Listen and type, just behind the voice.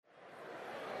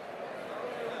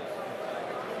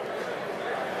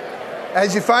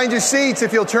As you find your seats,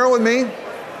 if you'll turn with me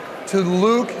to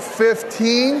Luke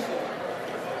 15.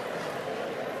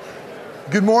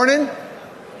 Good morning.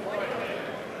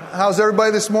 How's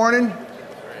everybody this morning?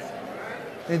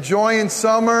 Enjoying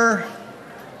summer,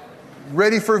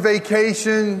 ready for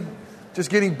vacation, just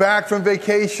getting back from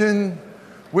vacation,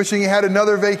 wishing you had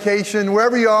another vacation.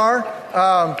 Wherever you are,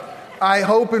 I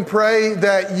hope and pray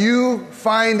that you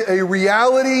find a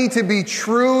reality to be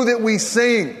true that we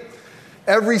sing.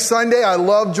 Every Sunday, I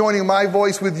love joining my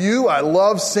voice with you. I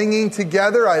love singing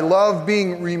together. I love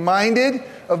being reminded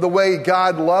of the way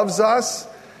God loves us.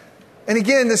 And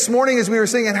again, this morning as we were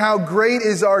singing, how great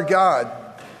is our God,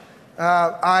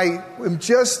 I am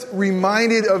just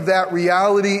reminded of that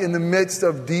reality in the midst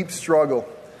of deep struggle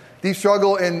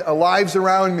in lives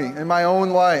around me, in my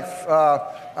own life.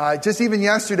 Just even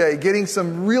yesterday, getting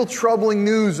some real troubling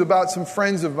news about some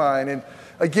friends of mine. And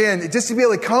again, just to be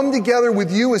able to come together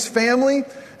with you as family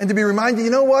and to be reminded,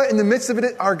 you know what? In the midst of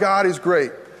it, our God is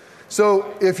great.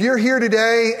 So if you're here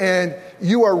today and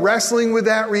you are wrestling with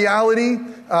that reality,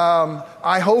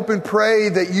 I hope and pray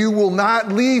that you will not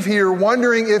leave here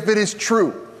wondering if it is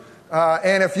true.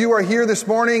 And if you are here this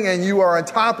morning and you are on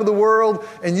top of the world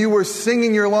and you were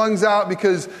singing your lungs out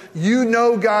because you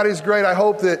know God is great, I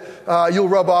hope that you'll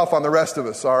rub off on the rest of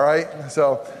us, all right?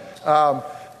 So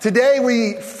today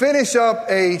we finish up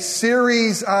a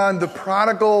series on the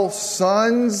prodigal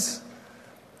sons,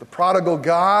 the prodigal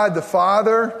God, the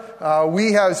Father.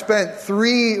 We have spent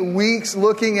 3 weeks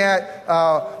looking at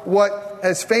what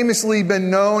has famously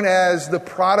been known as the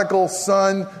prodigal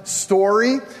son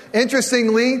story.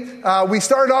 Interestingly, we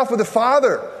started off with the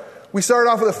father. We started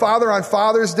off with the father on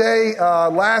Father's Day.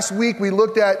 Last week we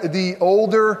looked at the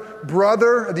older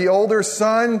brother, the older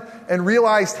son, and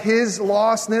realized his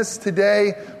lostness.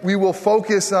 Today we will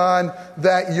focus on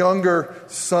that younger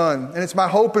son. And it's my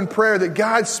hope and prayer that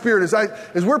God's Spirit,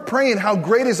 as we're praying, how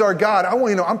great is our God, I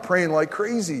want you to know I'm praying like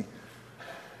crazy.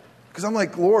 Because I'm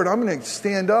like, Lord, I'm going to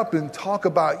stand up and talk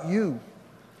about you.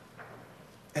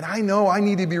 And I know I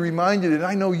need to be reminded, and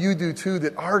I know you do too,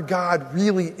 that our God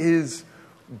really is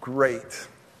great.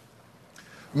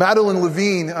 Madeline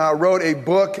Levine wrote a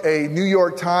book, a New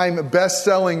York Times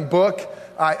best-selling book.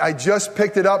 I just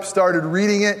picked it up, started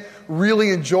reading it,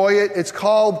 really enjoy it. It's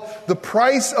called The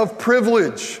Price of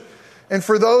Privilege. And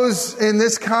for those in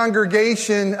this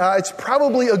congregation, it's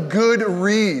probably a good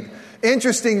read,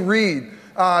 interesting read.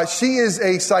 She is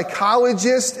a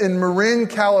psychologist in Marin,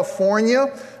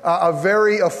 California, a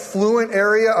very affluent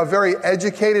area, a very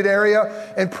educated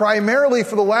area. And primarily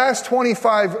for the last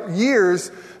 25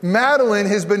 years, Madeline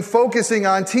has been focusing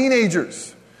on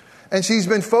teenagers. And she's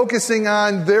been focusing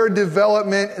on their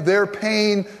development, their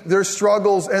pain, their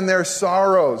struggles, and their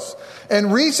sorrows.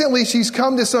 And recently she's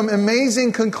come to some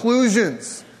amazing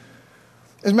conclusions.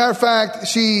 As a matter of fact,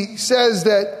 she says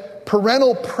that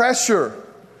parental pressure,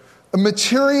 a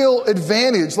material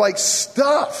advantage like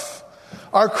stuff,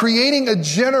 are creating a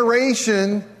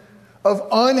generation of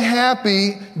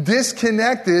unhappy,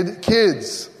 disconnected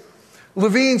kids.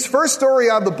 Levine's first story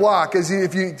out of the block is,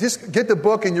 if you just get the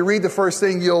book and you read the first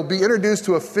thing, you'll be introduced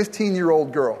to a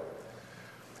 15-year-old girl.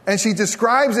 And she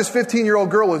describes this 15-year-old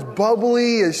girl as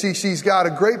bubbly, as she's got a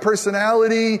great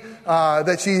personality,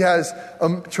 that she has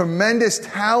a tremendous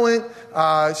talent.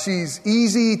 She's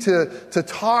easy to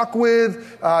talk with.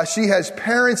 She has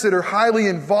parents that are highly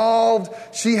involved.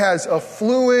 She has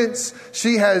affluence.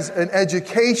 She has an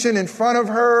education in front of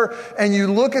her. And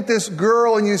you look at this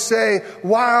girl and you say,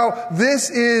 wow,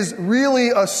 this is really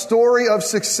a story of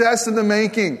success in the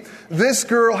making. This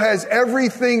girl has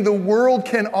everything the world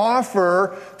can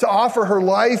offer to offer her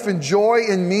life and joy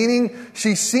and meaning.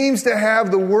 She seems to have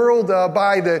the world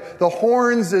by the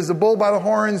horns, as a bull by the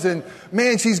horns, and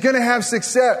man, she's going to have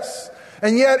success.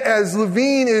 And yet, as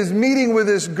Levine is meeting with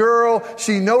this girl,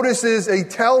 she notices a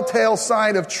telltale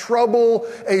sign of trouble,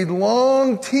 a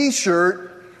long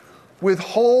t-shirt with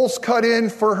holes cut in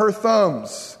for her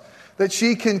thumbs, that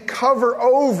she can cover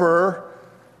over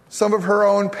some of her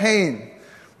own pain.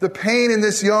 The pain in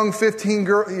this young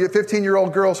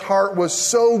 15-year-old girl's heart was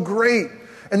so great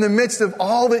in the midst of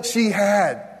all that she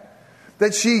had,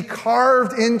 that she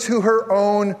carved into her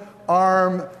own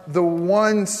arm the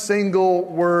one single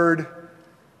word,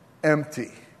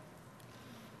 empty.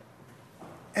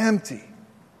 Empty.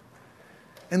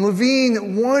 And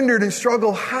Levine wondered and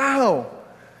struggled, how?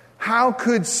 How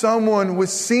could someone with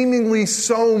seemingly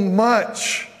so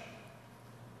much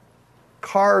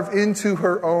carve into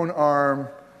her own arm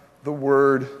the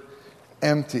word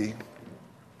empty?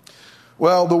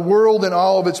 Well, the world and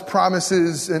all of its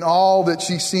promises and all that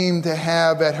she seemed to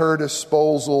have at her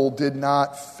disposal did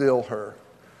not fill her.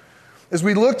 As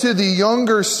we look to the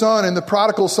younger son in the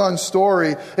prodigal son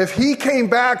story, if he came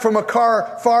back from a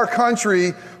far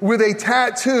country with a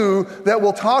tattoo that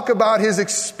will talk about his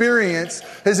experience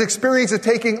of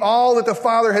taking all that the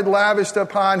father had lavished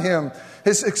upon him,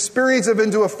 his experience of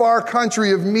into a far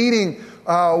country of meeting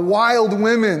wild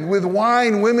women with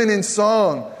wine, women in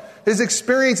song, his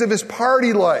experience of his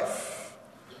party life.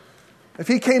 If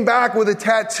he came back with a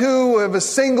tattoo of a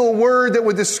single word that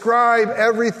would describe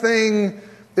everything,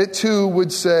 it too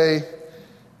would say,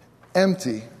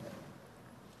 empty.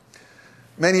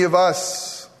 Many of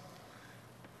us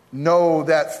know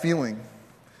that feeling.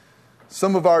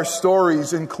 Some of our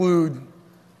stories include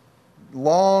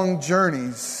long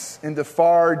journeys into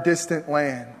far distant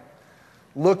land,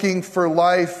 looking for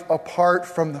life apart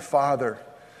from the Father,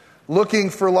 looking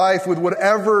for life with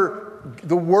whatever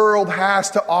the world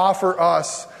has to offer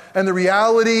us, and the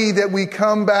reality that we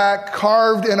come back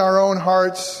carved in our own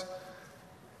hearts,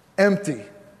 empty.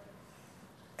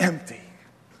 Empty.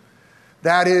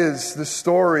 That is the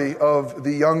story of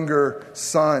the younger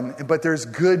son. But there's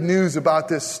good news about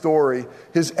this story.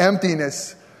 His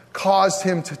emptiness caused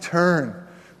him to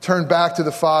turn back to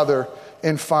the Father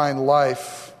and find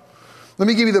life. Let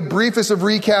me give you the briefest of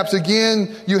recaps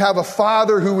again. You have a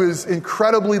father who is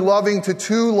incredibly loving to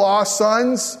two lost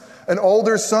sons, an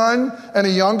older son and a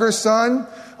younger son.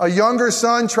 A younger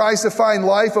son tries to find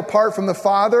life apart from the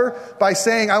father by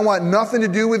saying, I want nothing to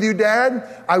do with you, Dad.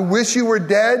 I wish you were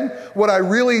dead. What I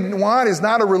really want is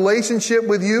not a relationship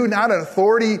with you, not an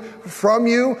authority from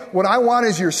you. What I want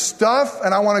is your stuff,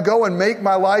 and I want to go and make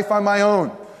my life on my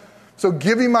own. So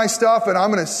give me my stuff, and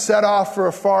I'm going to set off for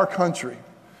a far country.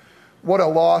 What a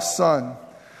lost son.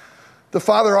 The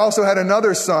father also had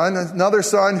another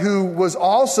son who was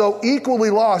also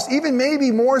equally lost, even maybe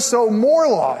more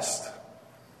lost.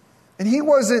 And he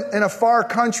wasn't in a far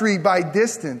country by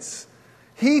distance.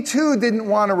 He too didn't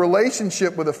want a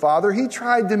relationship with the father. He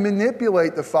tried to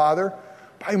manipulate the father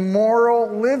by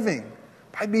moral living,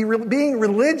 by being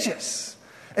religious.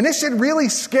 And this should really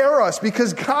scare us,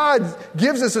 because God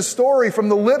gives us a story from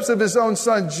the lips of his own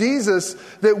son, Jesus,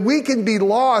 that we can be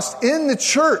lost in the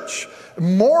church,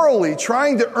 morally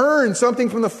trying to earn something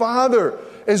from the Father,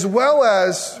 as well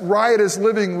as riotous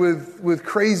living with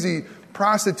crazy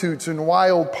prostitutes and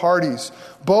wild parties.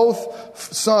 Both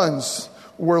sons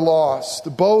were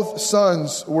lost. Both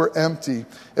sons were empty.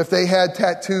 If they had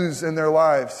tattoos in their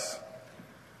lives,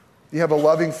 you have a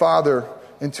loving father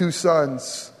and two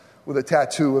sons with a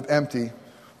tattoo of empty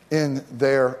in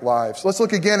their lives. Let's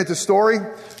look again at the story.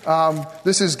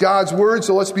 This is God's word,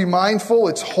 so let's be mindful.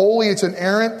 It's holy, it's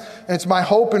inerrant, and it's my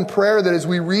hope and prayer that as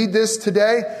we read this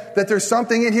today, that there's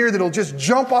something in here that'll just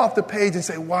jump off the page and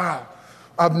say, wow,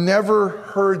 I've never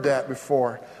heard that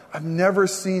before. I've never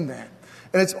seen that.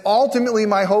 And it's ultimately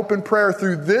my hope and prayer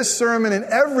through this sermon and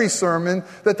every sermon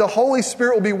that the Holy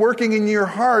Spirit will be working in your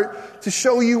heart to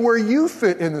show you where you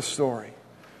fit in the story.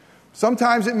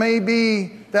 Sometimes it may be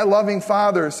that loving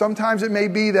father. Sometimes it may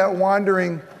be that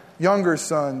wandering younger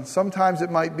son. Sometimes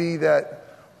it might be that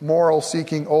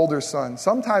moral-seeking older son.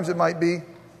 Sometimes it might be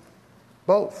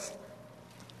both.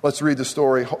 Let's read the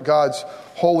story, God's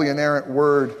holy, inerrant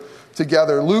word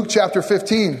together. Luke chapter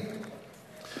 15,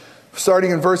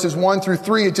 starting in verses 1 through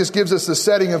 3, it just gives us the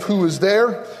setting of who is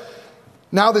there.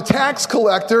 Now the tax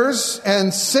collectors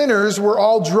and sinners were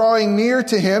all drawing near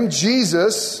to him,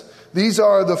 Jesus. These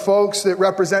are the folks that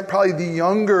represent probably the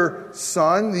younger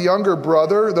son, the younger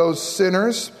brother, those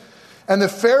sinners. And the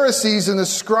Pharisees and the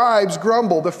scribes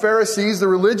grumbled. The Pharisees, the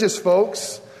religious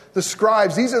folks, the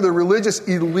scribes, these are the religious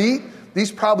elite.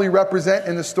 These probably represent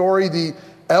in the story the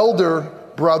elder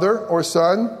brother or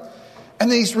son.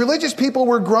 And these religious people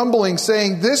were grumbling,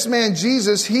 saying, this man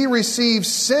Jesus, he receives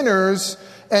sinners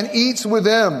and eats with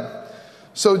them.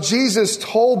 So Jesus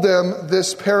told them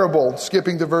this parable,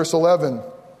 skipping to verse 11.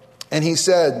 And he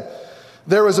said,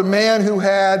 there was a man who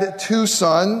had two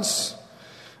sons,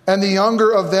 and the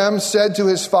younger of them said to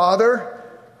his father,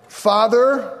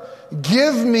 Father,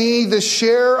 give me the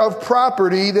share of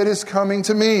property that is coming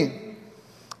to me.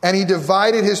 And he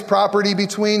divided his property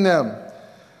between them.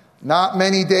 Not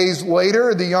many days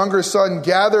later, the younger son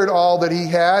gathered all that he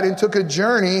had and took a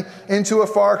journey into a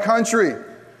far country.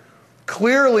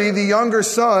 Clearly, the younger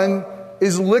son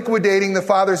is liquidating the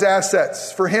father's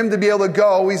assets. For him to be able to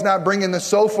go, he's not bringing the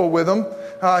sofa with him.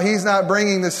 He's not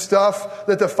bringing the stuff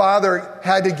that the father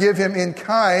had to give him in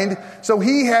kind. So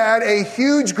he had a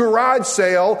huge garage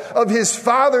sale of his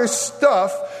father's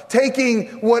stuff, taking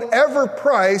whatever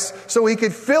price so he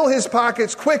could fill his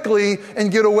pockets quickly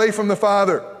and get away from the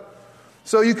father.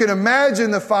 So you can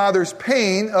imagine the father's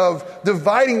pain of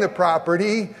dividing the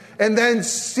property and then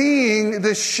seeing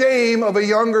the shame of a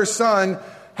younger son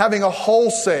having a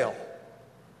wholesale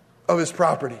of his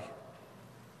property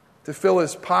to fill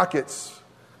his pockets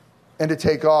and to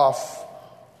take off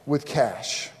with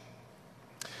cash.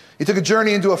 He took a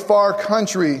journey into a far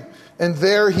country, and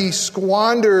there he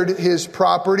squandered his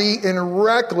property in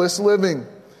reckless living.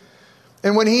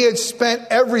 And when he had spent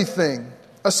everything,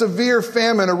 a severe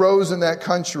famine arose in that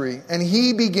country, and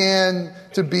he began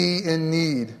to be in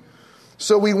need.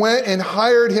 So he went and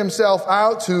hired himself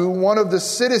out to one of the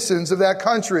citizens of that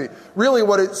country. Really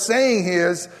what it's saying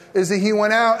is that he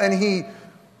went out and he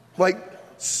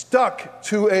stuck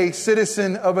to a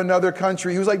citizen of another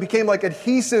country. He was became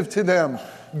adhesive to them,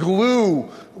 glue,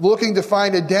 looking to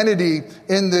find identity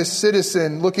in this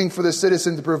citizen, looking for the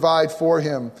citizen to provide for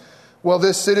him. Well,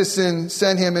 this citizen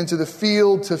sent him into the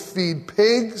field to feed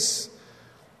pigs.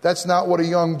 That's not what a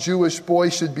young Jewish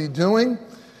boy should be doing.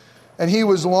 And he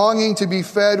was longing to be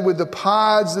fed with the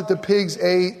pods that the pigs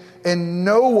ate, and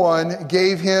no one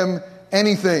gave him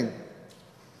anything.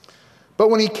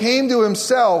 But when he came to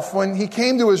himself, when he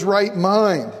came to his right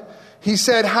mind, he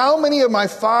said, "How many of my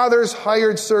father's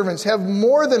hired servants have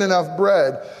more than enough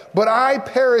bread, but I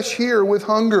perish here with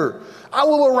hunger? I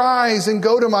will arise and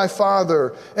go to my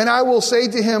father, and I will say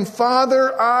to him,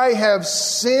 'Father, I have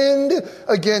sinned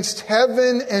against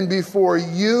heaven and before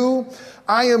you.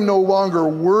 I am no longer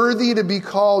worthy to be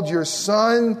called your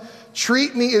son.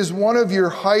 Treat me as one of your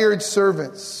hired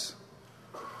servants.'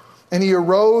 And he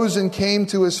arose and came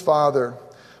to his father.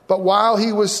 But while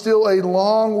he was still a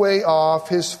long way off,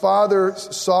 his father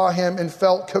saw him and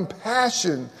felt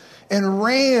compassion and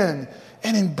ran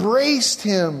and embraced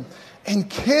him and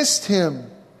kissed him.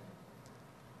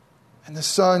 And the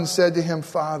son said to him,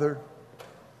 'Father,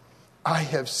 I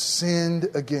have sinned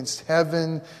against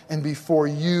heaven and before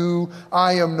you.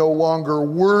 I am no longer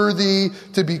worthy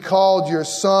to be called your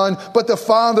son.' But the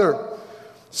father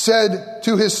said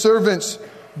to his servants,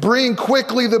 'Bring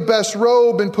quickly the best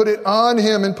robe and put it on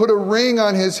him, and put a ring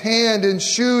on his hand and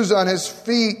shoes on his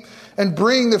feet, and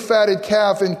bring the fatted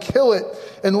calf and kill it,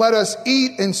 and let us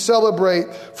eat and celebrate.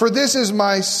 For this is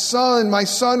my son. My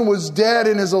son was dead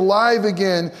and is alive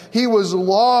again. He was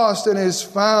lost and is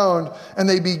found.' And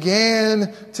they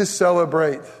began to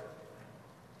celebrate.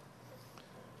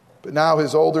 But now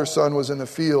his older son was in the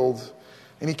field,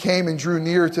 and he came and drew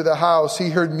near to the house.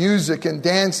 He heard music and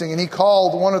dancing, and he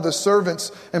called one of the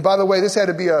servants. And by the way, this had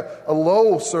to be a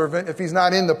low servant if he's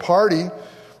not in the party,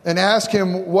 and asked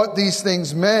him what these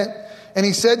things meant. And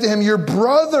he said to him, 'Your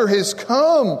brother has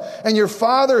come, and your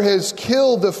father has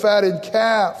killed the fatted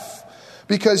calf.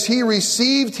 Because he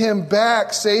received him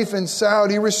back safe and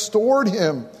sound, he restored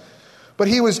him.' But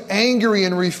he was angry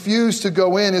and refused to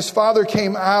go in. His father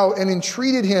came out and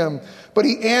entreated him. But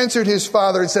he answered his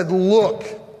father and said, 'Look,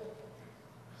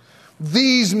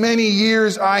 these many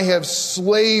years I have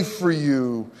slaved for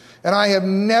you, and I have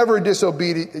never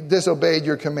disobeyed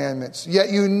your commandments. Yet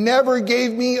you never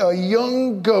gave me a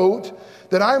young goat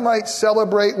that I might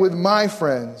celebrate with my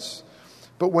friends.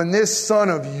 But when this son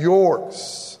of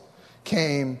yours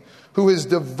came, who has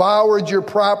devoured your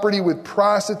property with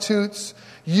prostitutes,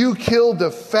 you killed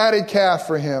the fatted calf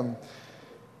for him.'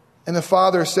 And the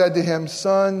father said to him,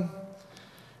 'Son,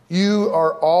 you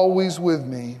are always with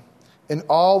me, and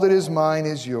all that is mine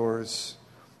is yours.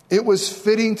 It was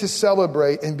fitting to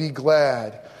celebrate and be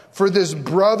glad, for this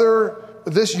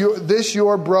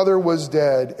your brother was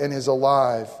dead and is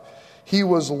alive. He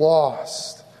was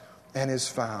lost and is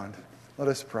found.'" Let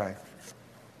us pray.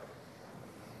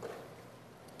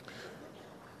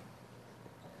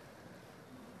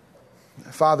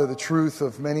 Father, the truth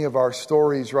of many of our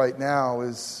stories right now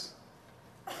is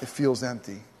it feels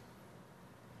empty.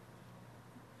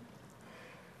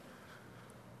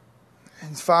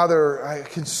 And Father, I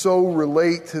can so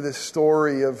relate to this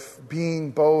story of being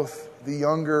both the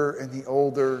younger and the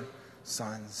older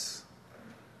sons.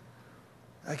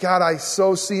 God, I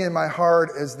so see in my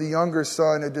heart as the younger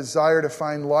son a desire to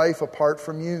find life apart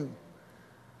from you.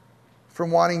 From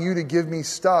wanting you to give me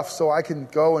stuff so I can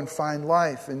go and find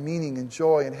life and meaning and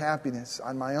joy and happiness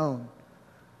on my own.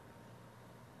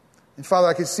 And Father,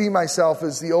 I can see myself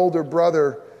as the older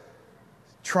brother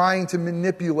trying to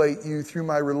manipulate you through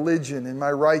my religion and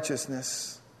my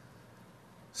righteousness,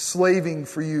 slaving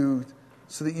for you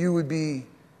so that you would be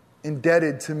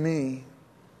indebted to me,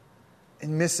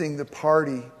 and missing the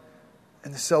party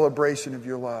and the celebration of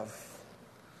your love.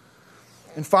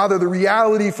 And Father, the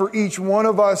reality for each one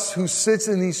of us who sits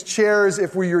in these chairs,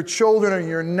 if we're your children or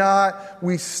you're not,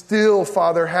 we still,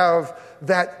 Father, have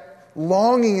that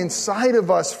longing inside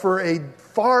of us for a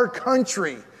far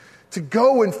country to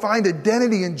go and find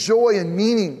identity and joy and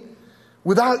meaning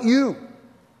without you.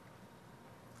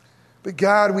 But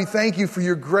God, we thank you for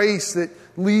your grace that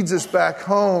leads us back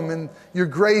home and your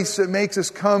grace that makes us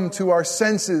come to our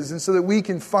senses and so that we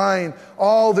can find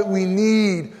all that we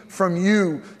need from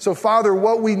you. So, Father,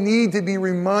 what we need to be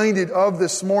reminded of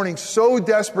this morning so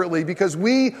desperately, because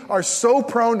we are so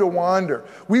prone to wander,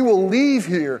 we will leave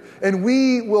here and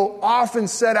we will often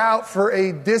set out for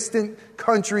a distant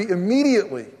country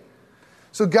immediately.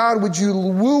 So, God, would you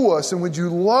woo us and would you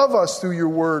love us through your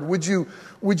word? Would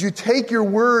you take your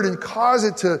word and cause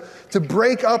it to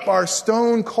break up our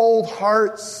stone cold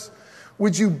hearts?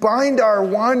 Would you bind our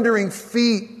wandering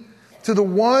feet to the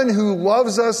one who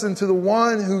loves us and to the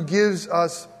one who gives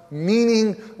us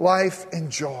meaning, life,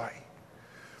 and joy?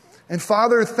 And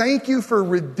Father, thank you for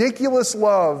ridiculous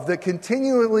love that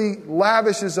continually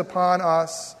lavishes upon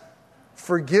us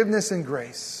forgiveness and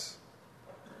grace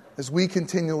as we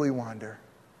continually wander.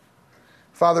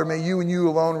 Father, may you and you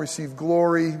alone receive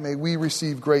glory. May we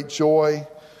receive great joy.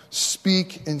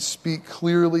 Speak and speak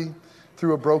clearly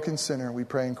through a broken sinner. We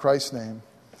pray in Christ's name.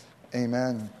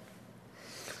 Amen.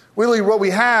 Really, what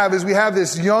we have is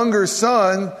this younger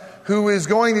son who is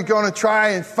going to try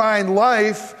and find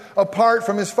life apart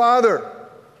from his father.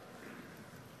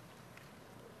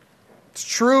 It's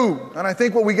true. And I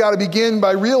think what we got to begin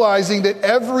by realizing that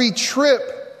every trip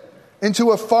into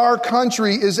a far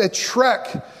country is a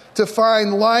trek to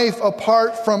find life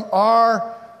apart from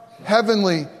our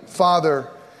heavenly Father.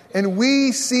 And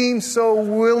we seem so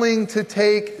willing to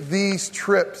take these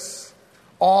trips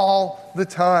all the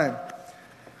time.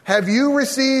 Have you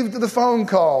received the phone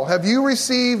call? Have you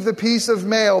received the piece of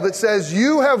mail that says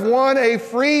you have won a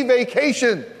free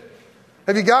vacation?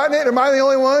 Have you gotten it? Am I the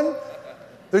only one?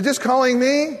 They're just calling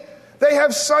me. They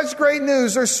have such great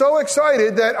news. They're so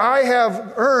excited that I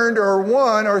have earned or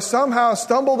won or somehow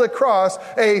stumbled across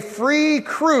a free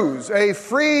cruise, a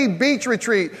free beach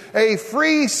retreat, a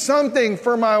free something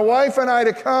for my wife and I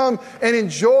to come and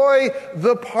enjoy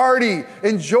the party,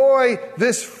 enjoy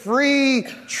this free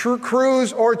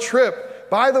cruise or trip.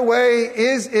 By the way,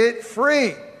 is it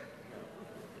free?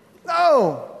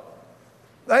 No.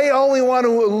 They only want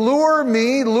to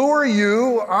lure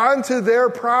you onto their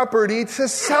property to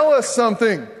sell us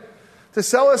something. To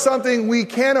sell us something we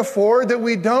can't afford, that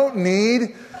we don't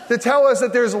need. To tell us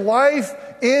that there's life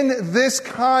in this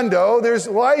condo, there's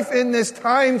life in this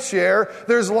timeshare,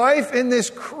 there's life in this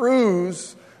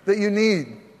cruise that you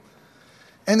need.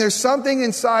 And there's something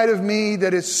inside of me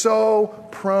that is so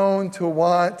prone to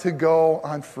want to go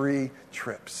on free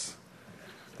trips.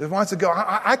 That wants to go.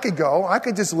 I could go. I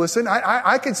could just listen.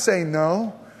 I could say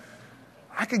no.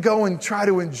 I could go and try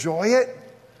to enjoy it.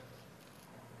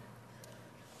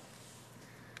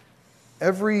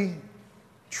 Every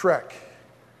trek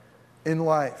in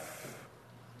life,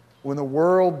 when the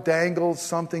world dangles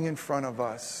something in front of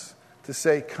us to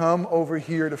say, come over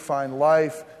here to find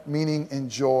life, meaning, and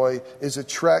joy, is a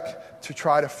trek to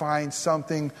try to find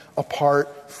something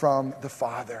apart from the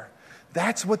Father.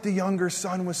 That's what the younger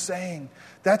son was saying.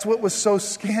 That's what was so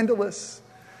scandalous.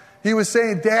 He was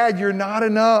saying, Dad, you're not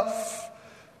enough.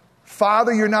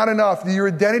 Father, you're not enough. Your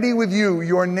identity with you,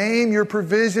 your name, your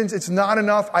provisions, it's not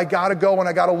enough. I got to go and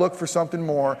I got to look for something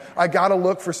more. I got to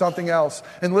look for something else.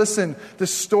 And listen, the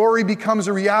story becomes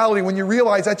a reality when you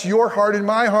realize that's your heart and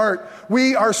my heart.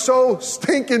 We are so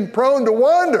stinking prone to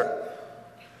wander.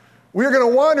 We're going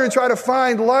to wander and try to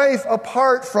find life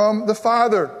apart from the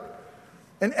Father.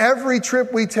 And every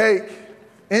trip we take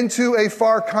into a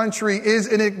far country is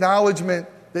an acknowledgement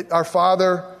that our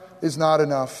Father is not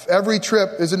enough. Every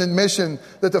trip is an admission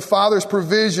that the Father's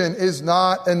provision is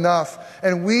not enough.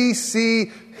 And we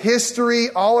see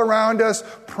history all around us.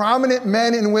 Prominent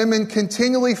men and women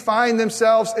continually find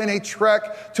themselves in a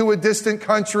trek to a distant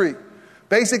country,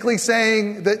 basically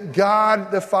saying that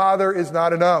God the Father is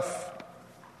not enough.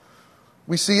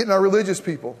 We see it in our religious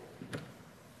people.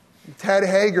 Ted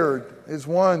Haggard is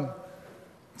one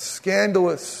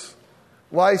scandalous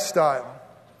lifestyle.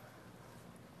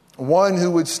 One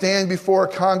who would stand before a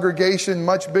congregation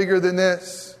much bigger than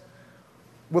this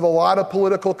with a lot of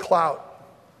political clout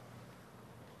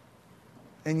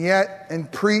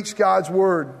and preach God's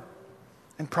word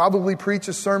and probably preach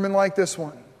a sermon like this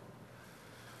one,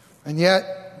 and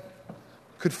yet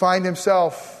could find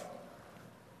himself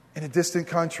in a distant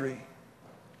country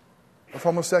of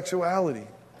homosexuality,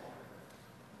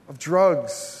 of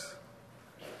drugs,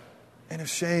 and of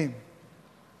shame.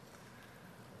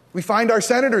 We find our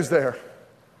senators there.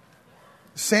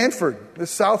 Sanford, the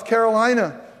South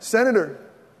Carolina senator,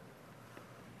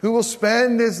 who will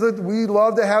spend, we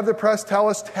love to have the press tell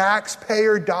us,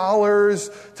 taxpayer dollars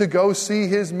to go see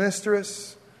his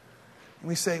mistress. And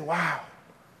we say, wow,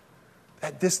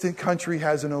 That distant country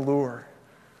has an allure.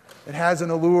 It has an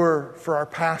allure for our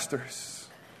pastors.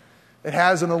 It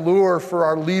has an allure for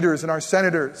our leaders and our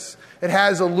senators. It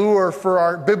has allure for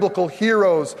our biblical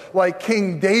heroes like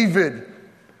King David,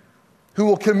 who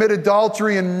will commit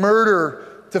adultery and murder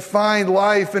to find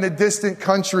life in a distant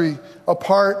country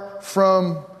apart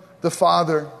from the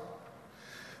Father.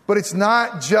 But it's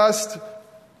not just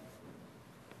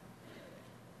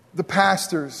the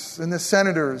pastors and the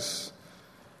senators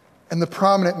and the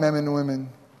prominent men and women.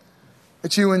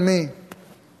 It's you and me.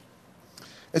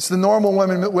 It's the normal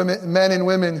men and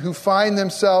women who find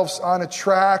themselves on a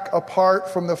track apart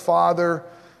from the Father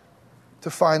to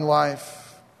find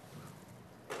life.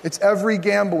 It's every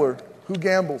gambler who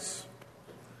gambles,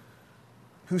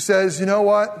 who says, you know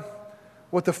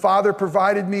what the Father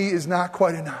provided me is not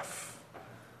quite enough.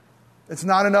 It's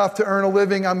not enough to earn a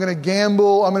living. I'm going to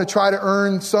gamble. I'm going to try to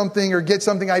earn something or get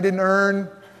something I didn't earn.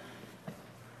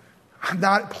 I'm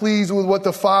not pleased with what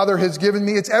the Father has given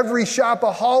me. It's every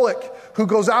shopaholic who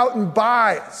goes out and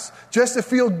buys just to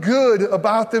feel good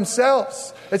about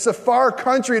themselves. It's a far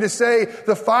country to say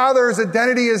the Father's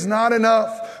identity is not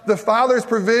enough. The Father's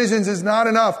provisions is not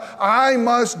enough. I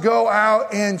must go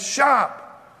out and shop.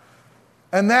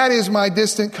 And that is my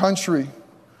distant country.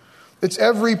 It's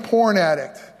every porn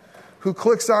addict who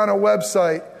clicks on a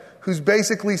website who's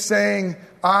basically saying,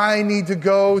 I need to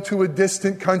go to a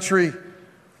distant country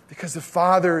because the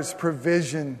Father's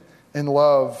provision and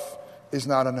love is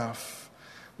not enough.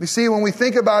 You see, when we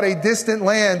think about a distant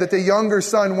land that the younger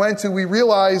son went to, we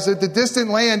realize that the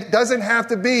distant land doesn't have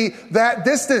to be that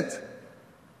distant.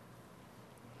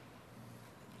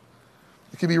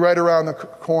 It could be right around the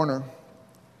corner.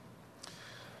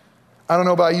 I don't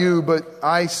know about you, but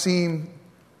I seem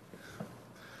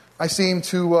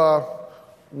to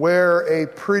wear a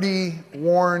pretty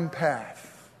worn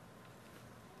path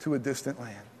to a distant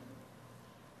land.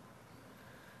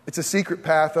 It's a secret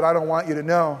path that I don't want you to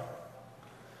know.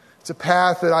 It's a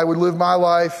path that I would live my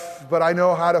life, but I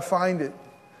know how to find it.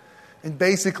 And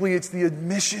basically, it's the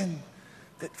admission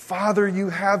that, Father, you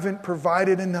haven't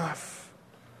provided enough.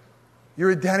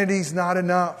 Your identity's not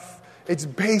enough. It's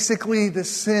basically the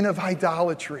sin of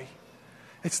idolatry.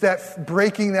 It's that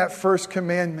breaking that first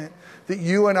commandment, that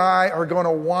you and I are going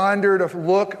to wander to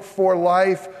look for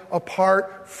life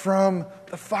apart from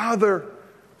the Father.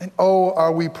 And oh,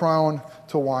 are we prone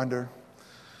to wander.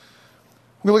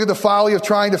 We look at the folly of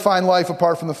trying to find life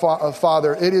apart from the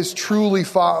Father. It is truly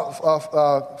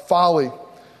folly.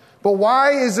 But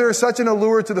why is there such an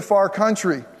allure to the far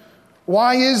country?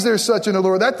 Why is there such an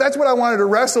allure? That's what I wanted to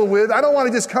wrestle with. I don't want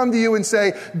to just come to you and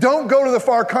say, don't go to the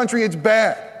far country, it's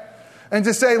bad. And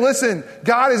to say, listen,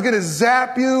 God is going to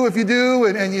zap you if you do,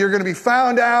 and you're going to be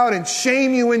found out and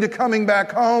shame you into coming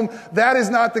back home. That is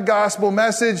not the gospel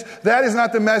message. That is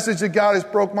not the message that God has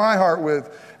broke my heart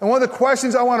with. And one of the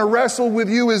questions I want to wrestle with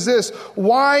you is this: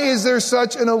 why is there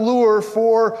such an allure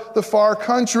for the far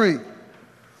country?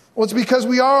 Well, it's because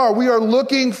we are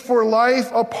looking for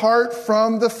life apart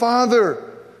from the Father.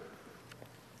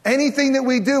 Anything that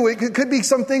we do, it could be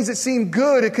some things that seem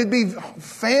good. It could be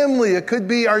family. It could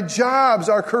be our jobs,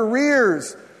 our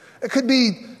careers. It could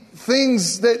be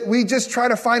things that we just try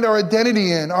to find our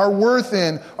identity in, our worth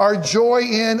in, our joy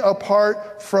in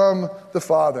apart from the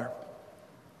Father.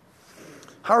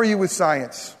 How are you with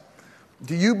science?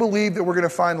 Do you believe that we're going to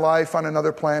find life on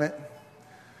another planet?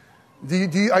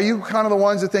 Are you kind of the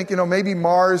ones that think, maybe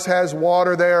Mars has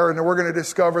water there and we're going to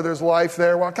discover there's life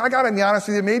there? Well, I got to be honest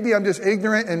with you, maybe I'm just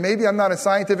ignorant and maybe I'm not a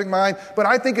scientific mind, but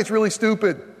I think it's really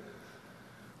stupid.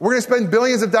 We're going to spend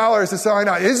billions of dollars to find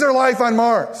out, is there life on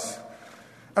Mars?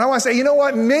 And I want to say, you know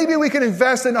what? Maybe we can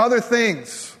invest in other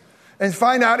things and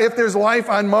find out if there's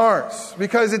life on Mars,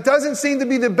 because it doesn't seem to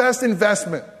be the best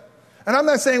investment. And I'm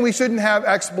not saying we shouldn't have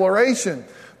exploration,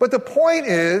 but the point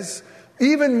is,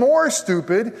 even more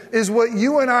stupid is what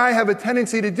you and I have a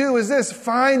tendency to do is this: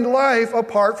 find life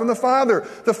apart from the Father.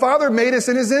 The Father made us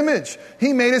in His image.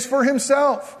 He made us for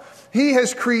Himself. He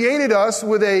has created us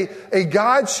with a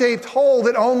God-shaped hole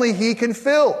that only He can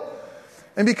fill.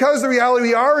 And because the reality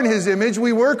we are in His image,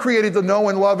 we were created to know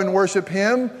and love and worship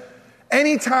Him.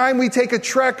 Anytime we take a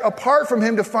trek apart from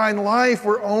Him to find life,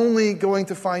 we're only going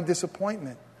to find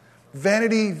disappointment.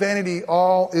 Vanity, vanity,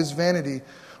 all is vanity.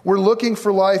 We're looking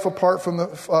for life apart from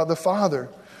the Father.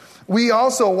 We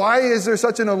also, why is there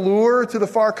such an allure to the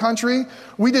far country?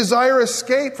 We desire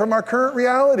escape from our current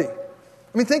reality.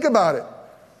 I mean, think about it.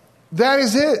 That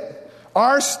is it.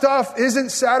 Our stuff isn't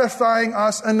satisfying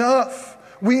us enough.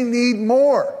 We need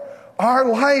more. Our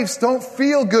lives don't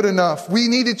feel good enough. We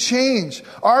need to change.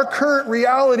 Our current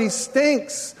reality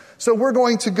stinks. So we're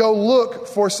going to go look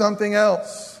for something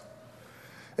else.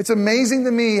 It's amazing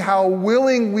to me how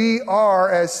willing we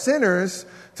are as sinners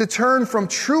to turn from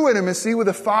true intimacy with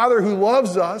a Father who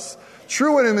loves us,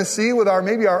 true intimacy with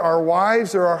maybe our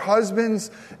wives or our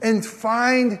husbands, and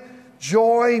find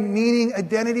joy, meaning,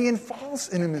 identity in false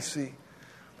intimacy.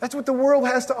 That's what the world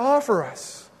has to offer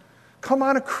us. Come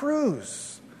on a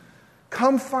cruise.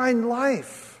 Come find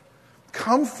life.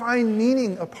 Come find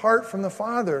meaning apart from the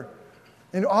Father.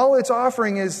 And all it's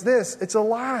offering is this. It's a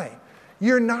lie.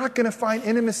 You're not going to find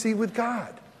intimacy with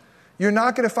God. You're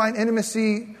not going to find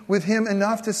intimacy with Him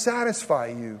enough to satisfy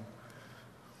you.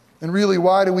 And really,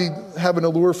 why do we have an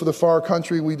allure for the far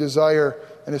country? We desire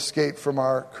an escape from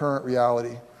our current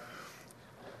reality.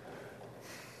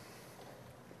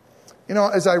 You know,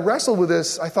 as I wrestled with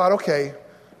this, I thought, okay,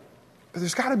 but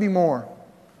there's got to be more.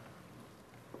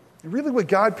 And really what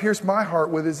God pierced my heart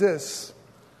with is this,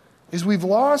 is we've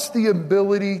lost the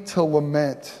ability to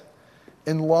lament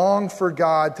and long for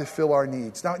God to fill our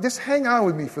needs. Now, just hang on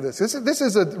with me for this. This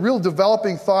is a real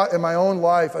developing thought in my own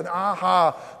life, an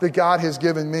aha that God has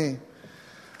given me.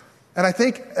 And I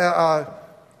think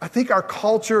our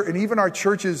culture and even our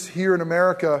churches here in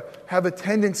America have a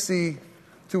tendency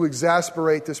to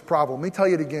exasperate this problem. Let me tell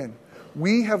you it again.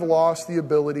 We have lost the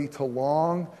ability to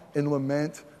long and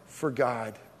lament for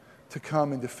God to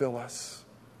come and to fill us.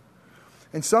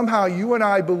 And somehow you and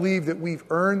I believe that we've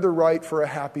earned the right for a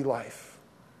happy life.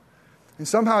 And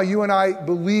somehow you and I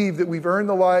believe that we've earned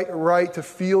the right to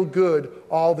feel good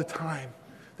all the time.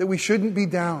 That we shouldn't be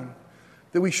down.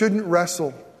 That we shouldn't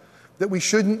wrestle. That we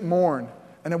shouldn't mourn.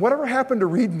 And then whatever happened to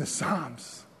reading the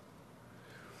Psalms?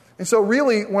 And so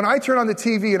really, when I turn on the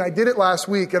TV, and I did it last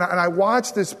week, and I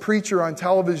watched this preacher on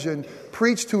television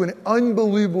preach to an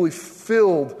unbelievably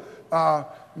filled,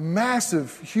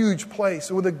 massive, huge place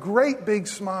with a great big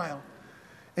smile,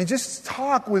 and just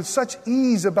talk with such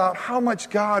ease about how much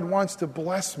God wants to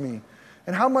bless me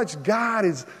and how much God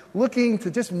is looking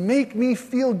to just make me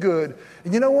feel good.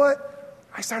 And you know what?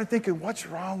 I started thinking, what's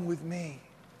wrong with me?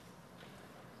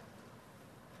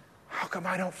 How come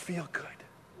I don't feel good?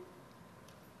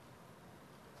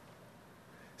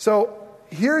 So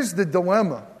here's the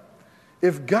dilemma.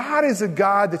 If God is a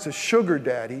God that's a sugar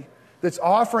daddy, that's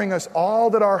offering us all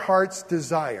that our hearts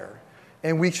desire,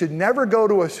 and we should never go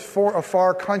to a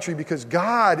far country because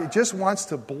God just wants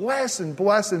to bless and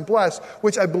bless and bless,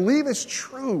 which I believe is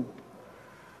true.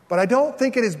 But I don't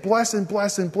think it is bless and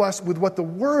bless and bless with what the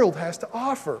world has to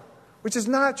offer, which is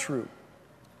not true.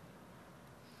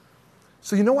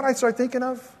 So you know what I start thinking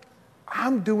of?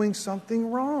 I'm doing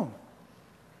something wrong.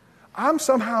 I'm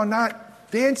somehow not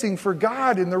dancing for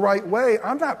God in the right way.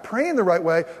 I'm not praying the right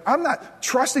way. I'm not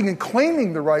trusting and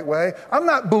claiming the right way. I'm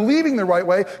not believing the right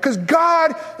way because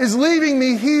God is leaving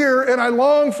me here and I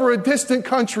long for a distant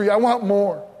country. I want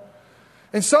more.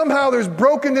 And somehow there's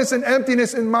brokenness and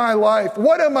emptiness in my life.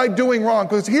 What am I doing wrong?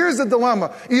 Because here's the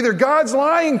dilemma. Either God's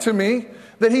lying to me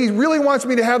that He really wants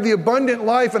me to have the abundant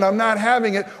life and I'm not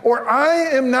having it, or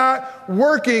I am not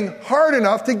working hard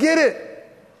enough to get it.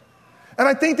 And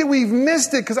I think that we've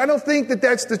missed it because I don't think that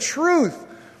that's the truth.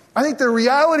 I think the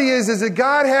reality is that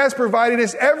God has provided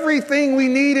us everything we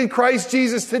need in Christ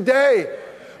Jesus today.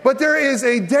 But there is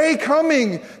a day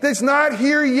coming that's not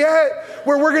here yet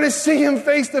where we're going to see Him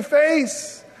face to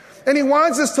face. And He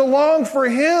wants us to long for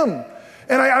Him.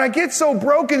 And I get so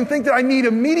broken and think that I need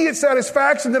immediate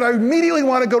satisfaction that I immediately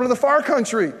want to go to the far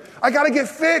country. I got to get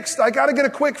fixed. I got to get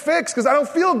a quick fix because I don't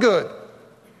feel good.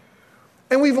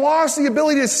 And we've lost the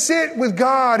ability to sit with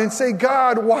God and say,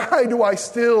 God, why do I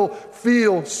still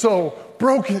feel so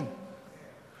broken?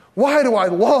 Why do I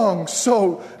long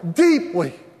so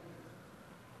deeply?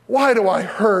 Why do I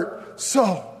hurt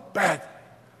so badly?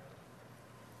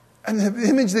 And the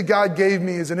image that God gave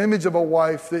me is an image of a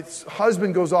wife that's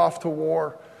husband goes off to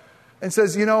war and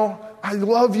says, you know, I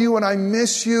love you and I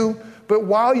miss you, but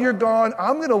while you're gone,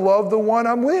 I'm going to love the one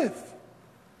I'm with.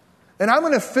 And I'm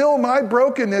going to fill my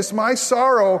brokenness, my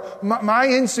sorrow, my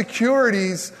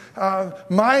insecurities,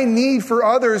 my need for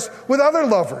others with other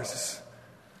lovers,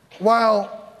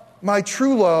 while my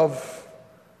true love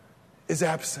is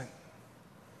absent.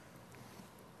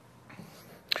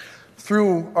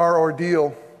 Through our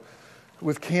ordeal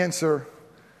with cancer,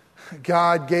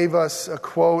 God gave us a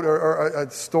quote or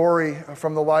a story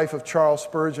from the life of Charles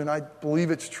Spurgeon. I believe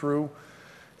it's true.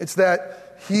 It's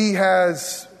that he had,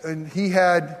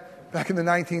 back in the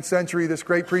 19th century, this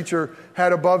great preacher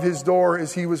had above his door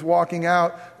as he was walking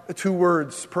out 2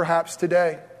 words, perhaps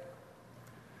today.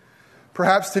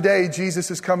 Perhaps today Jesus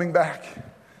is coming back.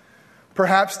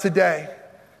 Perhaps today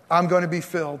I'm going to be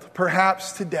filled.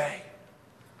 Perhaps today.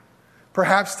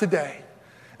 Perhaps today.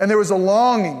 And there was a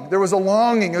longing, there was a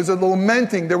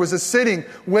lamenting, there was a sitting,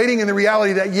 waiting in the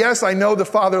reality that, yes, I know the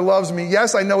Father loves me.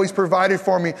 Yes, I know He's provided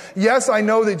for me. Yes, I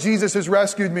know that Jesus has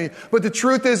rescued me. But the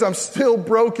truth is, I'm still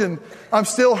broken, I'm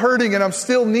still hurting, and I'm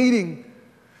still needing.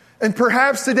 And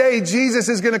perhaps today, Jesus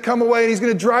is going to come away and He's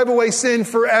going to drive away sin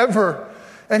forever.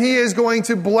 And He is going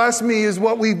to bless me is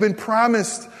what we've been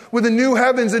promised, with a new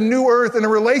heavens and new earth and a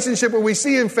relationship where we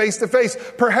see Him face to face,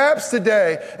 perhaps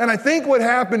today. And I think what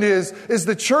happened is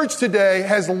the church today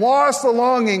has lost the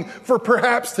longing for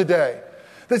perhaps today.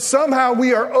 That somehow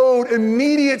we are owed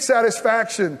immediate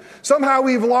satisfaction. Somehow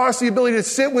we've lost the ability to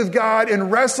sit with God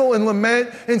and wrestle and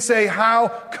lament and say, how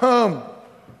come?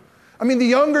 I mean, the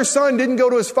younger son didn't go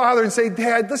to his father and say,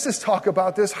 Dad, let's just talk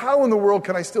about this. How in the world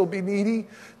can I still be needy?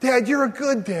 Dad, you're a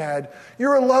good dad.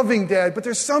 You're a loving dad, but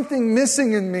there's something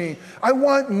missing in me. I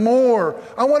want more.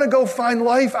 I want to go find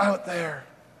life out there.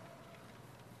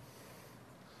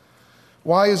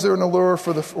 Why is there an allure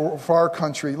for the far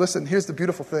country? Listen, here's the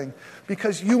beautiful thing.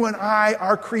 Because you and I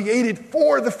are created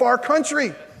for the far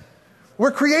country.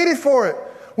 We're created for it.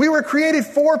 We were created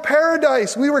for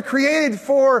paradise. We were created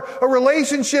for a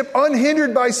relationship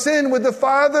unhindered by sin with the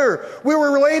Father. We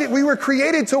were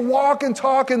created to walk and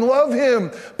talk and love Him.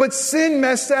 But sin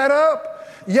messed that up.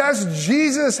 Yes,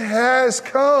 Jesus has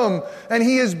come and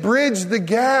He has bridged the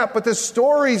gap, but the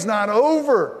story's not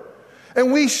over.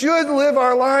 And we should live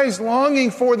our lives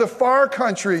longing for the far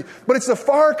country. But it's the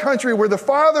far country where the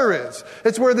Father is.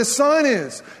 It's where the Son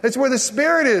is. It's where the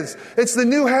Spirit is. It's the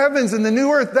new heavens and the new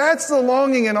earth. That's the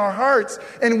longing in our hearts.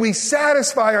 And we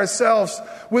satisfy ourselves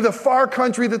with a far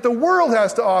country that the world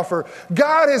has to offer.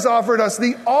 God has offered us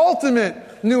the ultimate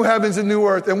new heavens and new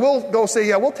earth. And we'll go say,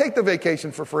 yeah, we'll take the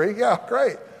vacation for free. Yeah,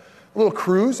 great. A little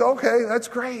cruise. Okay, that's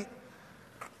great.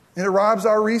 And it robs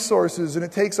our resources and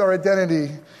it takes our identity.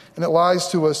 And it lies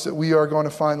to us that we are going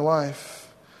to find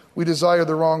life. We desire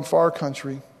the wrong far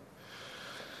country.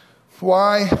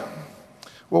 Why?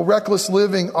 Well, reckless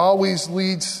living always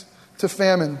leads to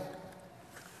famine.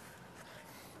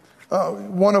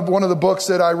 One of the books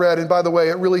that I read, and by the way,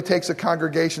 it really takes a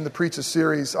congregation to preach a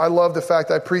series. I love the fact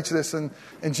I preach this, and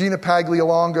Gina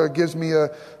Paglialonga gives me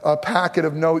a packet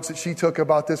of notes that she took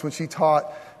about this when she taught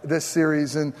this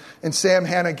series. And Sam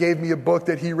Hanna gave me a book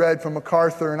that he read from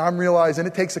MacArthur, and I'm realizing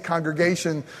it takes a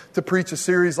congregation to preach a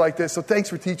series like this. So thanks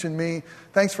for teaching me.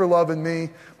 Thanks for loving me.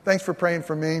 Thanks for praying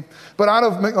for me. But out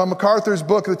of MacArthur's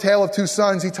book, The Tale of Two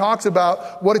Sons, he talks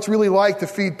about what it's really like to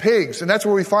feed pigs. And that's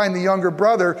where we find the younger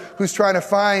brother who's trying to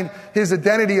find his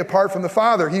identity apart from the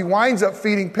father. He winds up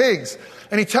feeding pigs.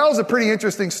 And he tells a pretty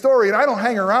interesting story. And I don't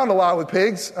hang around a lot with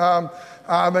pigs.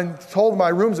 I've been told my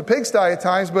room's a pigsty at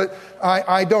times, but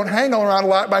I don't hang around a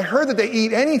lot. But I heard that they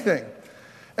eat anything.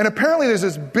 And apparently there's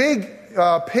this big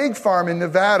pig farm in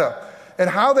Nevada. And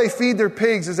how they feed their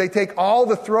pigs is they take all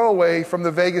the throwaway from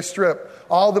the Vegas Strip.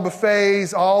 All the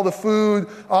buffets, all the food,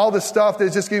 all the stuff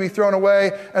that's just going to be thrown away.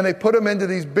 And they put them into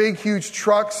these big, huge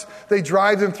trucks. They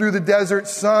drive them through the desert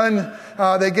sun.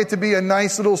 They get to be a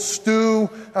nice little stew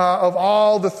of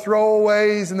all the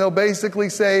throwaways. And they'll basically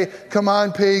say, come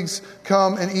on, pigs,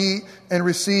 come and eat and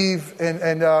receive.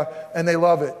 And they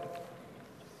love it.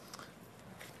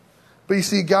 But you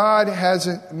see, God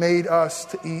hasn't made us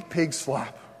to eat pig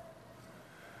slop.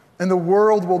 And the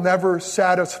world will never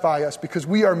satisfy us because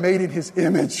we are made in His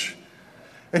image.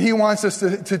 And He wants us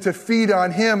to feed on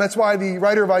Him. That's why the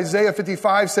writer of Isaiah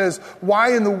 55 says,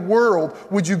 why in the world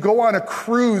would you go on a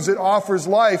cruise that offers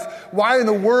life? Why in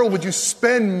the world would you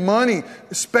spend money,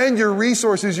 spend your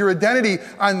resources, your identity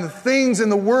on the things in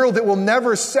the world that will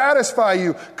never satisfy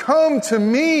you? Come to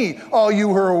me, all you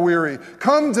who are weary.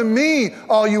 Come to me,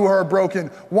 all you who are broken.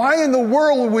 Why in the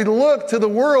world would we look to the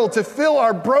world to fill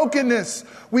our brokenness?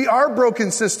 We are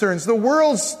broken cisterns. The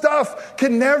world's stuff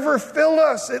can never fill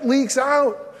us. It leaks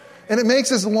out. And it makes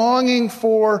us longing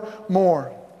for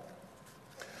more.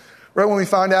 Right when we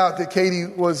found out that Katie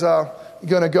was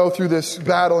going to go through this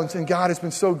battle, and God has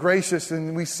been so gracious,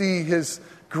 and we see His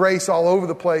grace all over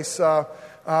the place.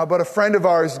 But a friend of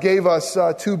ours gave us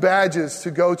 2 badges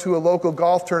to go to a local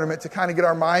golf tournament to kind of get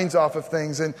our minds off of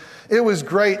things. And it was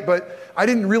great, but I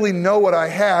didn't really know what I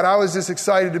had. I was just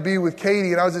excited to be with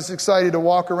Katie, and I was just excited to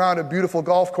walk around a beautiful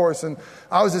golf course. And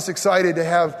I was just excited to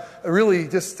have really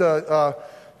just a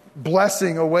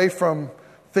blessing away from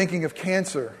thinking of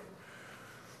cancer.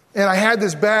 And I had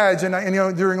this badge, and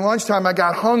during lunchtime I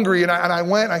got hungry, and I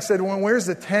went and I said, well, where's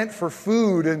the tent for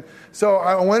food? And so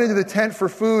I went into the tent for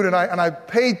food, and I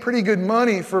paid pretty good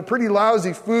money for pretty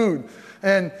lousy food.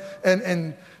 And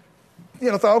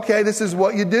thought, okay, this is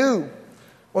what you do.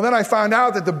 Well, then I found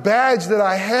out that the badge that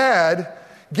I had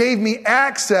gave me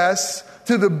access to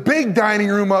to the big dining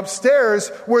room upstairs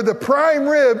where the prime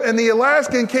rib and the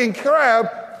Alaskan king crab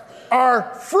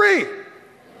are free.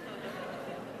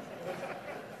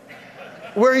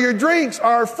 Where your drinks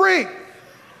are free.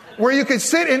 Where you could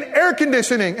sit in air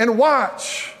conditioning and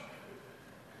watch.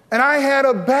 And I had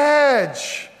a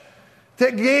badge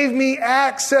that gave me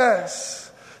access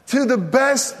to the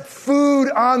best food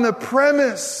on the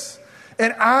premise.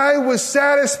 And I was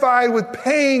satisfied with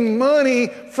paying money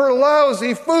for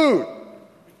lousy food.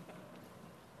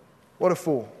 What a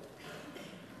fool.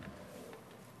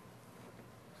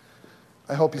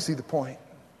 I hope you see the point.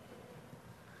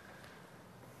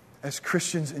 As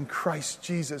Christians in Christ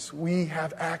Jesus, we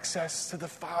have access to the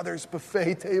Father's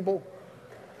buffet table.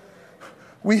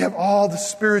 We have all the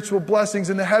spiritual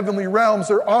blessings in the heavenly realms.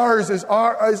 They're ours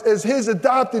as His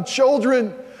adopted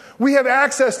children. We have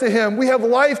access to Him. We have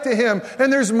life to Him.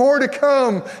 And there's more to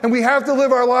come. And we have to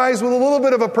live our lives with a little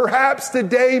bit of a perhaps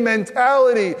today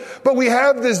mentality. But we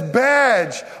have this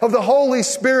badge of the Holy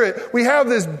Spirit. We have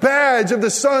this badge of the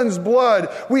Son's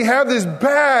blood. We have this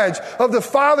badge of the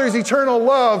Father's eternal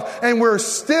love. And we're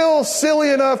still silly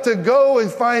enough to go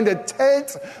and find a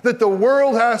tent that the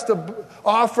world has to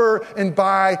offer and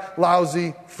buy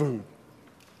lousy food.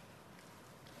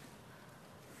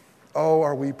 Oh,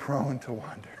 are we prone to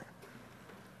wander?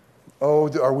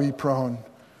 Oh, are we prone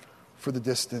for the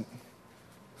distant,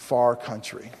 far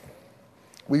country?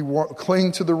 We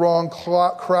cling to the wrong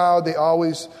crowd. They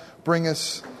always bring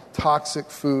us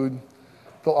toxic food.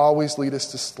 They'll always lead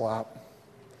us to slop.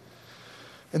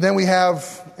 And then we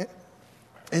have,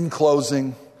 in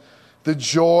closing, the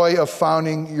joy of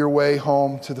finding your way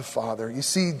home to the Father. You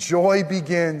see, joy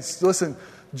begins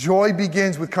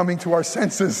with coming to our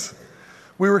senses.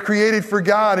 We were created for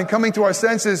God, and coming to our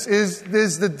senses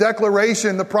is the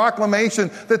declaration, the proclamation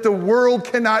that the world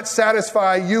cannot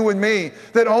satisfy you and me,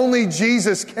 that only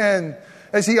Jesus can,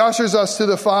 as He ushers us to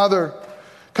the Father.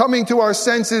 Coming to our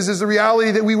senses is the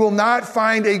reality that we will not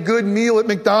find a good meal at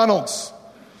McDonald's.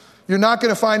 You're not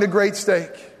going to find a great steak,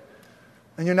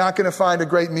 and you're not going to find a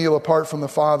great meal apart from the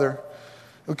Father.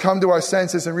 We come to our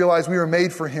senses and realize we were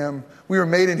made for Him. We were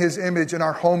made in His image, and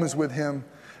our home is with Him.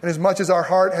 And as much as our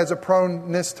heart has a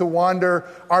proneness to wander,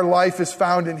 our life is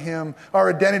found in Him. Our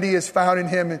identity is found in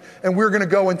Him. And we're going to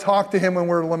go and talk to Him when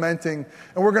we're lamenting.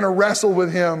 And we're going to wrestle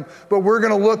with Him. But we're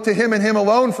going to look to Him and Him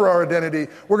alone for our identity.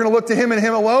 We're going to look to Him and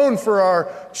Him alone for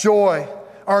our joy,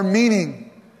 our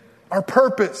meaning, our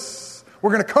purpose.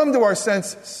 We're going to come to our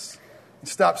senses and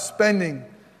stop spending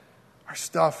our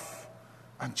stuff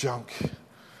on junk.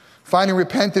 Finding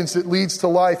repentance that leads to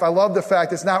life. I love the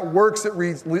fact it's not works that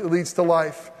leads to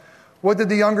life. What did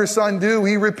the younger son do?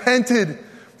 He repented.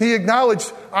 He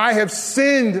acknowledged, I have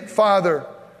sinned, Father.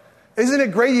 Isn't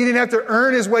it great he didn't have to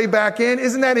earn his way back in?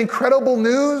 Isn't that incredible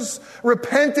news?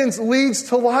 Repentance leads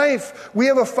to life. We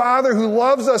have a Father who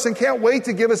loves us and can't wait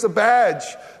to give us a badge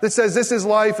that says this is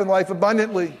life and life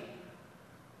abundantly.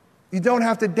 You don't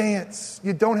have to dance.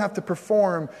 You don't have to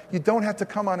perform. You don't have to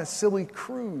come on a silly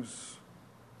cruise.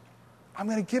 I'm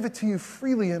going to give it to you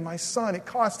freely in my Son. It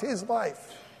cost His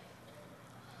life.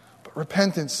 But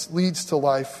repentance leads to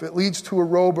life. It leads to a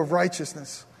robe of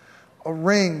righteousness, a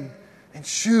ring and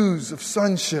shoes of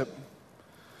sonship.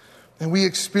 And we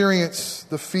experience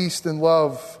the feast and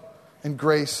love and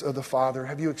grace of the Father.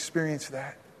 Have you experienced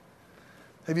that?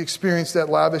 Have you experienced that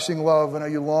lavishing love? And are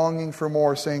you longing for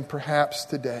more, saying, perhaps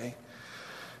today?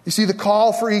 You see, the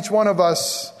call for each one of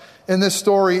us in this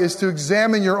story is to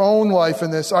examine your own life in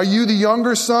this. Are you the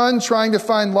younger son trying to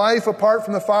find life apart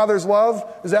from the Father's love?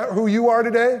 Is that who you are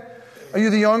today? Are you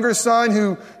the younger son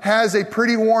who has a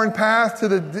pretty worn path to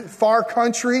the far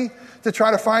country to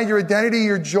try to find your identity,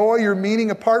 your joy, your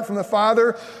meaning apart from the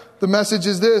Father? The message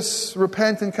is this: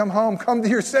 repent and come home. Come to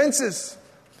your senses.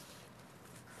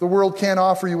 The world can't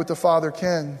offer you what the Father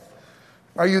can.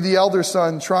 Are you the elder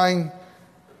son trying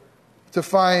to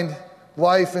find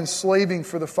life and slaving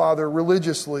for the Father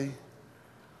religiously,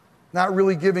 not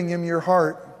really giving Him your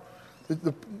heart?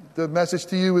 The message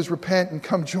to you is repent and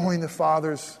come join the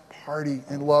Father's party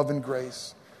in love and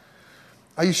grace.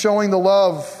 Are you showing the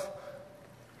love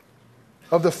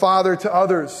of the Father to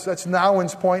others? That's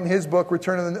Nouwen's point in his book,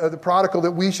 Return of the Prodigal,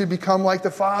 that we should become like the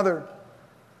Father.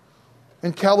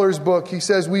 In Keller's book, he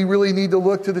says we really need to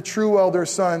look to the true elder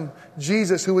son,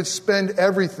 Jesus, who would spend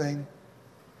everything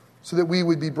so that we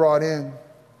would be brought in.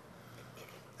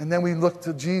 And then we look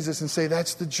to Jesus and say,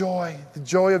 that's the joy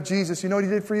of Jesus. You know what He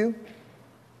did for you?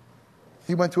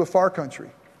 He went to a far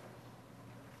country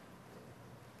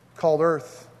called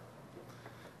earth.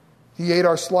 He ate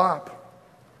our slop.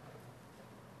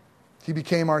 He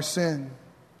became our sin.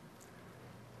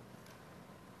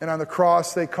 And on the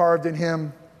cross, they carved in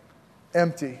him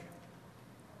empty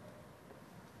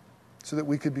so that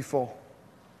we could be full,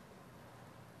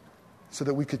 so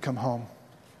that we could come home,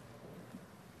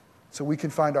 so we can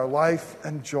find our life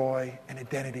and joy and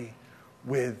identity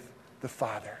with the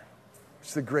Father.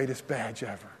 It's the greatest badge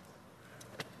ever.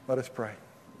 Let us pray.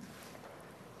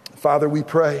 Father, we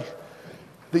pray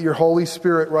that your Holy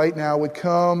Spirit right now would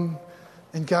come,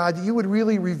 and God, you would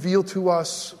really reveal to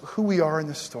us who we are in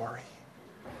this story.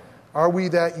 Are we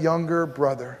that younger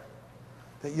brother,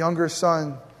 that younger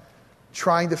son,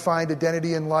 trying to find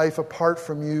identity in life apart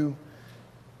from you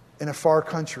in a far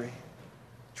country?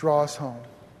 Draw us home.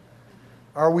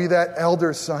 Are we that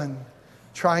elder son,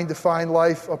 trying to find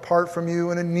life apart from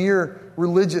you in a near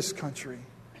religious country?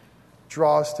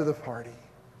 Draw us to the party.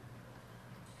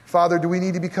 Father, do we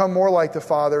need to become more like the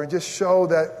Father and just show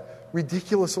that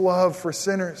ridiculous love for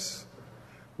sinners,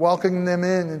 welcoming them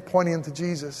in and pointing them to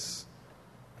Jesus?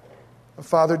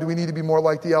 Father, do we need to be more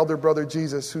like the elder brother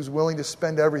Jesus, who's willing to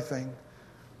spend everything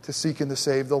to seek and to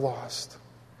save the lost?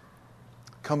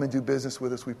 Come and do business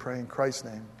with us, we pray in Christ's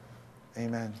name.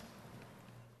 Amen.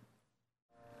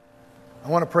 I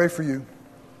want to pray for you.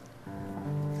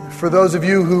 For those of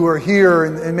you who are here,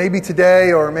 and maybe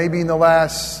today or maybe in the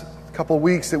last couple of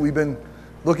weeks that we've been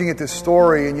looking at this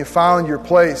story, and you found your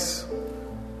place,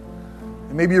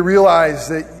 and maybe you realize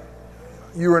that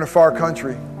you were in a far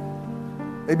country.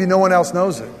 Maybe no one else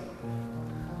knows it.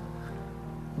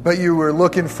 But you were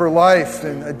looking for life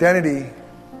and identity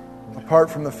apart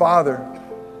from the Father.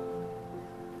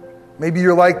 Maybe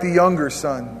you're like the younger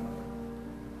son,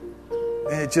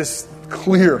 and it's just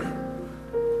clear.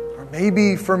 Or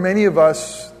maybe for many of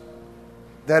us,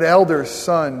 that elder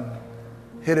son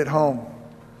hit it home.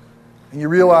 And you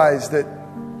realize that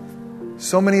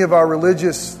so many of our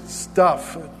religious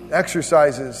stuff,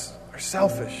 exercises, are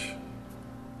selfish.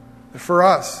 They're for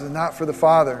us and not for the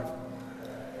Father.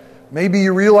 Maybe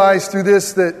you realize through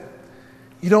this that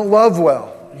you don't love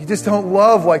well. You just don't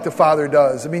love like the Father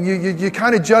does. I mean, you're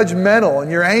kind of judgmental,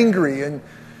 and you're angry,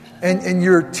 and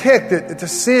you're ticked at the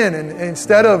sin. And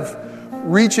instead of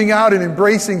reaching out and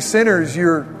embracing sinners,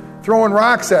 you're throwing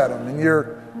rocks at them, and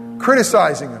you're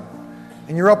criticizing them,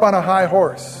 and you're up on a high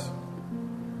horse.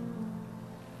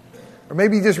 Or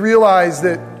maybe you just realize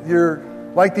that you're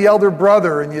like the elder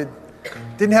brother, and you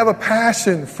didn't have a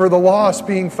passion for the lost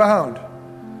being found.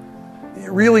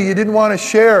 Really, you didn't want to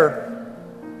share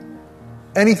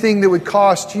anything that would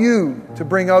cost you to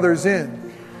bring others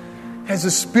in. Has the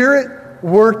Spirit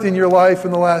worked in your life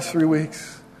in the last 3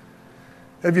 weeks?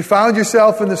 Have you found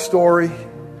yourself in the story?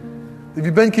 Have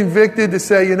you been convicted to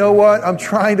say, you know what, I'm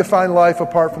trying to find life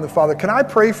apart from the Father? Can I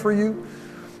pray for you?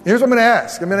 Here's what I'm going to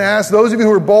ask. I'm going to ask those of you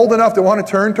who are bold enough to want to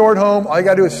turn toward home, all you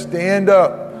got to do is stand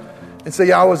up and say,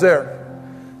 yeah, I was there.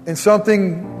 And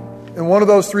something in one of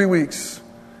those 3 weeks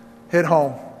hit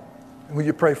home. And will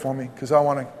you pray for me? Because I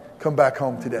want to come back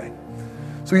home today.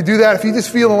 So you do that. If you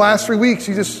just feel in the last 3 weeks,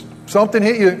 something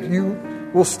hit you,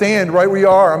 you will stand right where you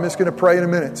are. I'm just going to pray in a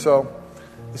minute. So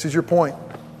this is your point.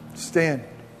 Stand.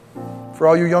 For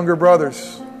all you younger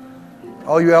brothers,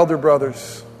 all you elder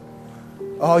brothers,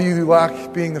 all you who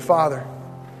lack being the Father,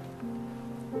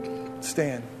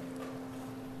 stand.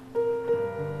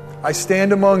 I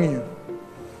stand among you,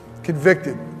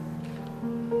 convicted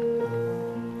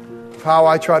of how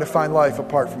I try to find life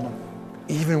apart from Him,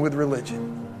 even with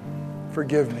religion.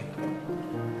 Forgive me.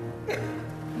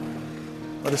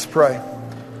 Let us pray.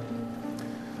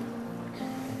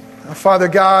 Now, Father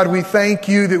God, we thank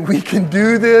you that we can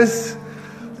do this,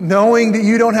 knowing that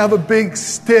you don't have a big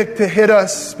stick to hit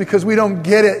us because we don't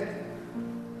get it.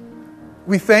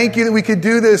 We thank you that we could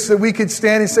do this, that we could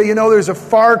stand and say, you know, there's a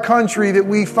far country that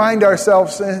we find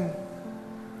ourselves in.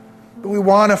 But we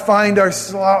want to find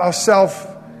ourselves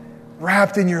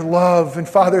wrapped in your love. And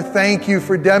Father, thank you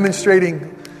for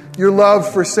demonstrating your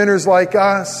love for sinners like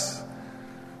us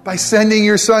by sending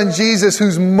your Son Jesus,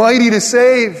 who's mighty to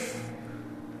save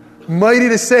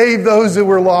those that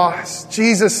were lost.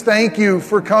 Jesus, thank you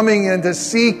for coming and to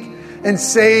seek and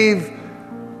save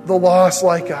the lost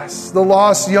like us, the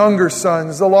lost younger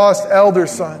sons, the lost elder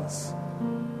sons.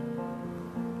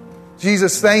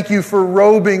 Jesus, thank you for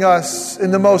robing us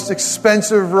in the most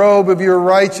expensive robe of your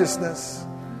righteousness.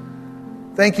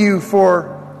 Thank you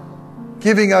for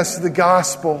giving us the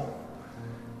gospel,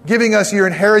 giving us your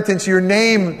inheritance, your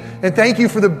name, and thank you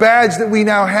for the badge that we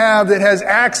now have that has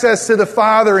access to the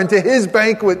Father and to His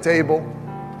banquet table.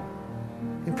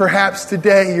 And perhaps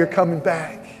today you're coming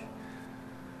back.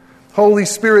 Holy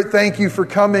Spirit, thank you for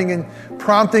coming and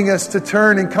prompting us to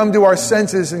turn and come to our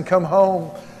senses and come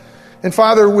home. And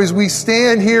Father, as we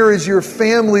stand here as your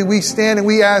family, we stand and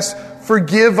we ask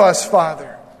Forgive us,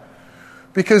 Father,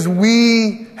 because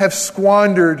we have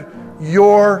squandered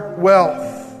your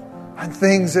wealth on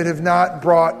things that have not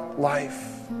brought life.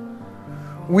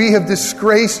 We have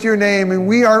disgraced your name and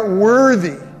we aren't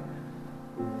worthy.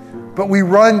 But we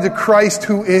run to Christ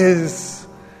who is,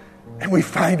 and we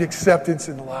find acceptance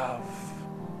and love.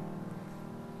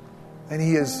 And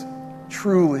he has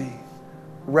truly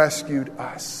rescued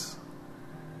us.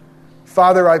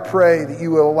 Father, I pray that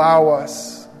you will allow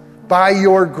us, by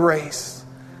your grace,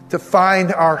 to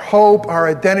find our hope, our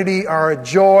identity, our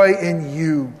joy in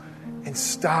you, and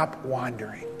stop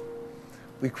wandering.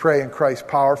 We pray in Christ's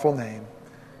powerful name.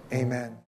 Amen.